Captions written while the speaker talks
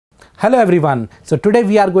Hello everyone. So today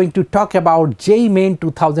we are going to talk about JEE Main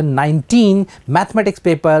 2019 mathematics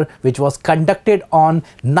paper which was conducted on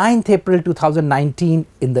 9th April 2019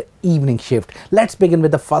 in the evening shift. Let's begin with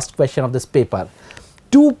the first question of this paper.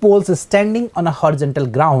 Two poles standing on a horizontal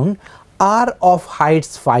ground are of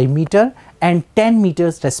heights 5 meter and 10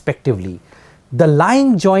 meters respectively. The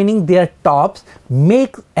line joining their tops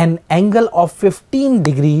makes an angle of 15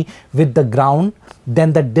 degree with the ground.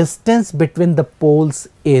 Then the distance between the poles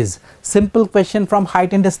is. Simple question from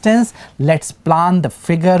height and distance. Let's plan the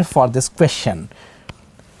figure for this question.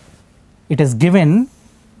 It is given,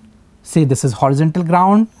 say this is horizontal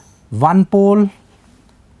ground, one pole,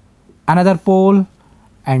 another pole,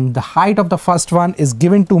 and the height of the first one is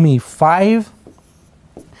given to me 5,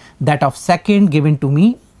 that of second given to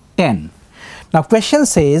me 10. Now question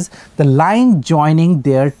says the line joining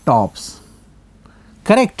their tops,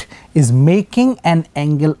 correct, is making an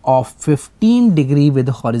angle of 15 degree with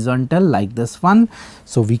horizontal like this one.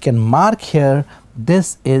 So we can mark here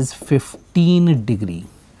this is 15 degree,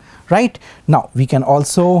 right? Now we can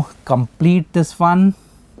also complete this one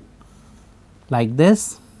like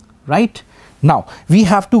this, right? Now we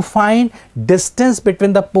have to find distance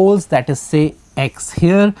between the poles, that is say x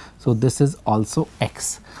here. So this is also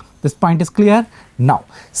x. This point is clear. Now,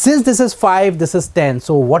 since this is 5, this is 10.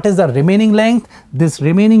 So what is the remaining length? This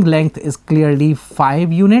remaining length is clearly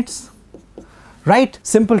 5 units, right?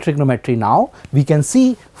 Simple trigonometry now. We can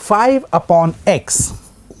see 5 upon x.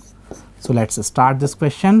 So let's start this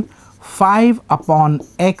question. 5 upon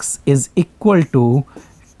x is equal to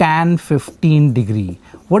tan 15 degree.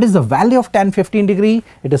 What is the value of tan 15 degree?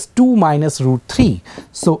 It is 2 minus root 3.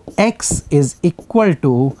 So x is equal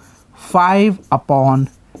to 5 upon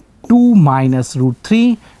 2 minus root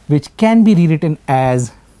 3, which can be rewritten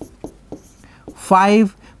as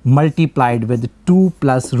 5 multiplied with 2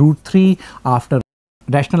 plus root 3 after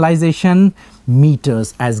rationalization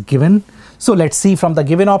meters as given. So let's see from the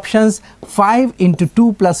given options, 5 into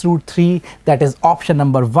 2 plus root 3, that is option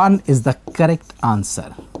number 1 is the correct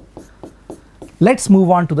answer. Let's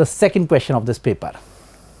move on to the second question of this paper.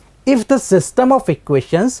 If the system of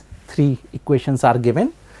equations, 3 equations are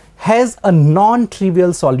given, has a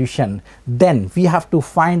non-trivial solution, then we have to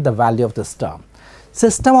find the value of this term.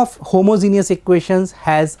 System of homogeneous equations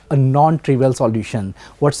has a non-trivial solution.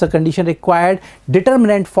 What's the condition required?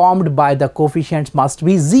 Determinant formed by the coefficients must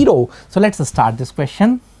be 0. So let's start this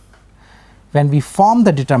question. When we form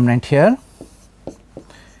the determinant here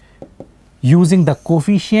using the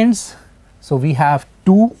coefficients, so we have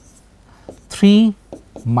 2, 3,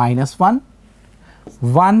 minus 1,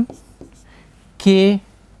 1, k,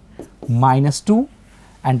 minus 2,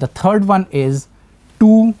 and the third one is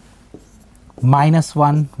 2 minus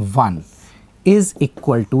 1 1 is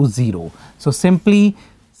equal to 0. So simply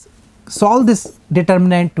solve this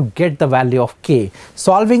determinant to get the value of k.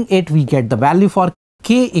 Solving it, we get the value for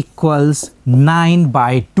k equals 9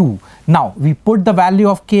 by 2. Now we put the value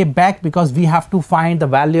of k back because we have to find the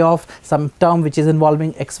value of some term which is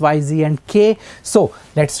involving x, y, z and k. So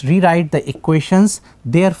let's rewrite the equations.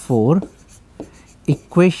 Therefore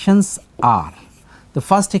equations are, the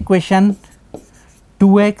first equation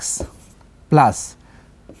 2x plus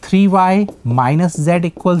 3y minus z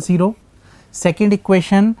equals 0. Second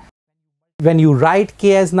equation, when you write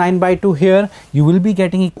k as 9 by 2 here, you will be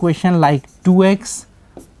getting equation like 2x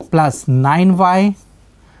plus 9y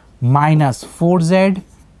minus 4z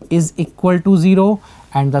is equal to 0.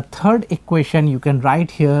 And the third equation you can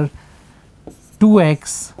write here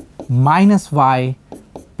 2x minus y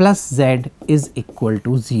plus z is equal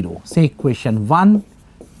to 0. Say equation 1,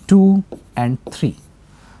 2 and 3.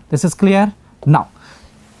 This is clear? Now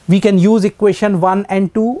we can use equation 1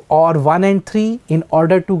 and 2 or 1 and 3 in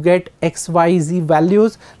order to get x, y, z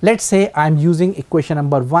values. Let's say I'm using equation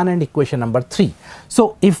number 1 and equation number 3.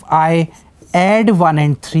 So if I add 1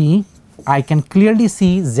 and 3, I can clearly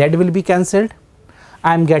see z will be cancelled.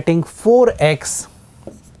 I'm getting 4x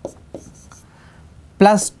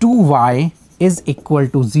plus 2y is equal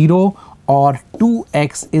to 0 or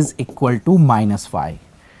 2x is equal to minus y,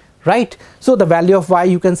 right? So the value of y,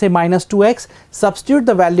 you can say minus 2x. Substitute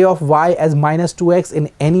the value of y as minus 2x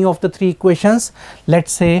in any of the 3 equations.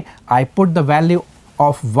 Let's say I put the value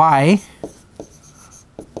of y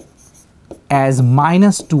as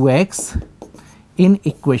minus 2x in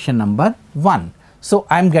equation number 1. So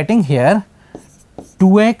I'm getting here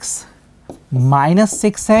 2x minus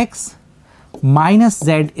 6x minus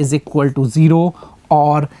z is equal to 0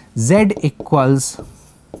 or z equals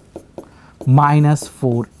minus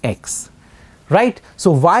 4x, right?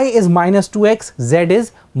 So y is minus 2x, z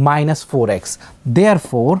is minus 4x.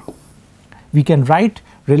 Therefore we can write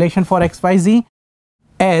relation for x, y, z.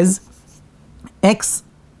 as x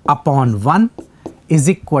upon 1 is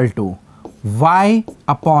equal to y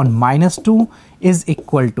upon minus 2 is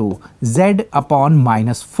equal to z upon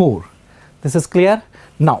minus 4. This is clear?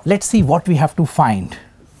 Now let's see what we have to find.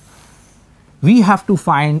 We have to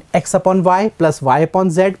find x upon y plus y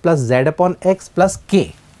upon z plus z upon x plus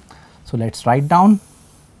k. So let's write down.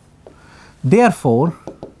 Therefore,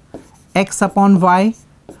 x upon y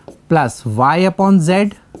plus y upon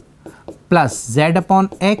z plus z upon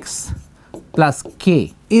x plus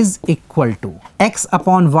k is equal to x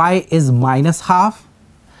upon y is minus half,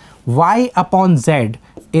 y upon z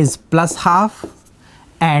is plus half,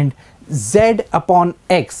 and z upon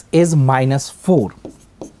x is minus 4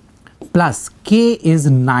 plus k is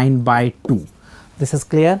 9 by 2. This is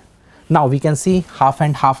clear? Now we can see half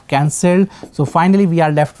and half cancelled. So finally we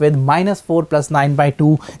are left with minus 4 plus 9 by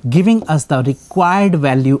 2 giving us the required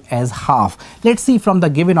value as half. Let's see from the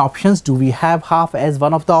given options, do we have half as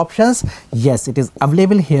one of the options? Yes, it is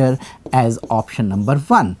available here as option number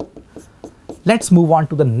 1. Let's move on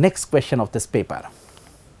to the next question of this paper.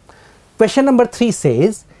 Question number 3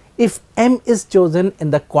 says, if m is chosen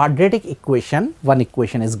in the quadratic equation, one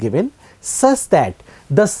equation is given, such that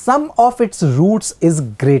the sum of its roots is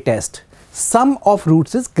greatest. Sum of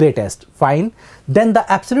roots is greatest. Fine. Then the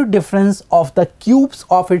absolute difference of the cubes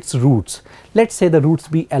of its roots. Let's say the roots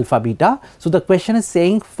be alpha beta. So the question is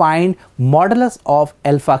saying find modulus of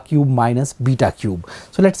alpha cube minus beta cube.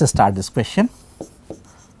 So let's start this question.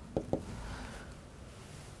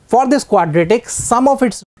 For this quadratic, sum of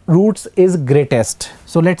its roots is greatest.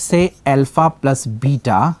 So let's say alpha plus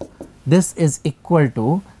beta. This is equal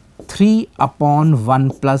to 3 upon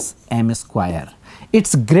 1 plus m square.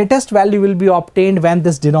 Its greatest value will be obtained when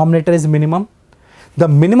this denominator is minimum. The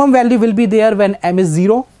minimum value will be there when m is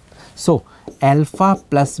 0. So alpha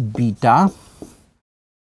plus beta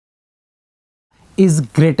is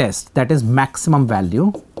greatest, that is maximum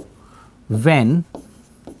value, when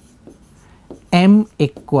m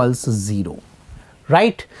equals 0.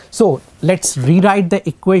 Right? So let's rewrite the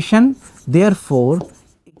equation. Therefore,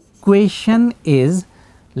 equation is,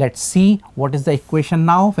 let's see what is the equation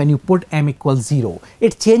now. When you put m equals 0,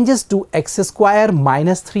 it changes to x square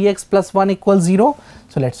minus 3x plus 1 equals 0.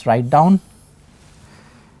 So let's write down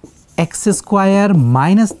x square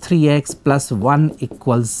minus 3x plus 1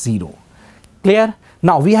 equals 0. Clear?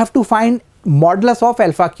 Now we have to find modulus of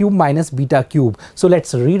alpha cube minus beta cube. So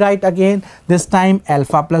let's rewrite again. This time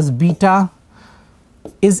alpha plus beta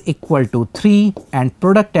is equal to 3 and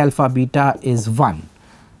product alpha beta is 1.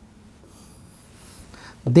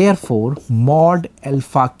 Therefore, mod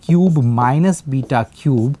alpha cube minus beta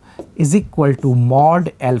cube is equal to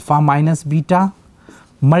mod alpha minus beta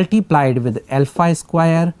multiplied with alpha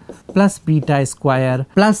square plus beta square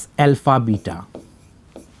plus alpha beta.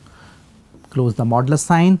 Close the modulus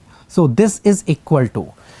sign. So this is equal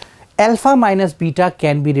to alpha minus beta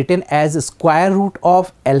can be written as square root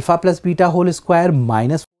of alpha plus beta whole square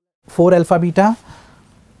minus 4 alpha beta.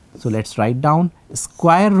 So let's write down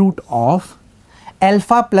square root of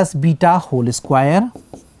alpha plus beta whole square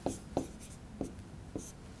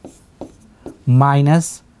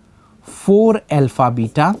minus 4 alpha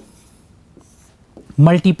beta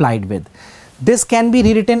multiplied with, this can be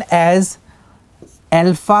rewritten as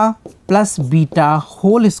alpha plus beta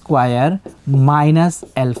whole square minus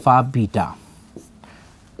alpha beta.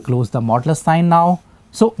 Close the modulus sign now.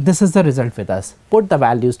 So this is the result with us. Put the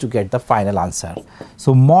values to get the final answer.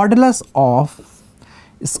 So modulus of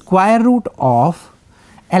square root of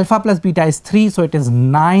alpha plus beta is 3, so it is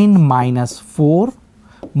 9 minus 4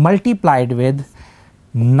 multiplied with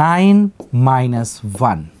 9 minus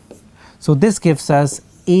 1. So this gives us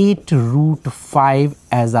 8 root 5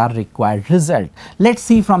 as our required result. Let's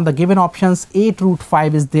see from the given options, 8 root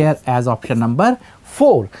 5 is there as option number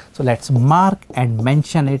 4. So let's mark and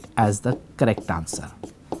mention it as the correct answer.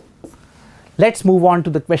 Let's move on to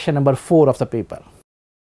the question number 4 of the paper.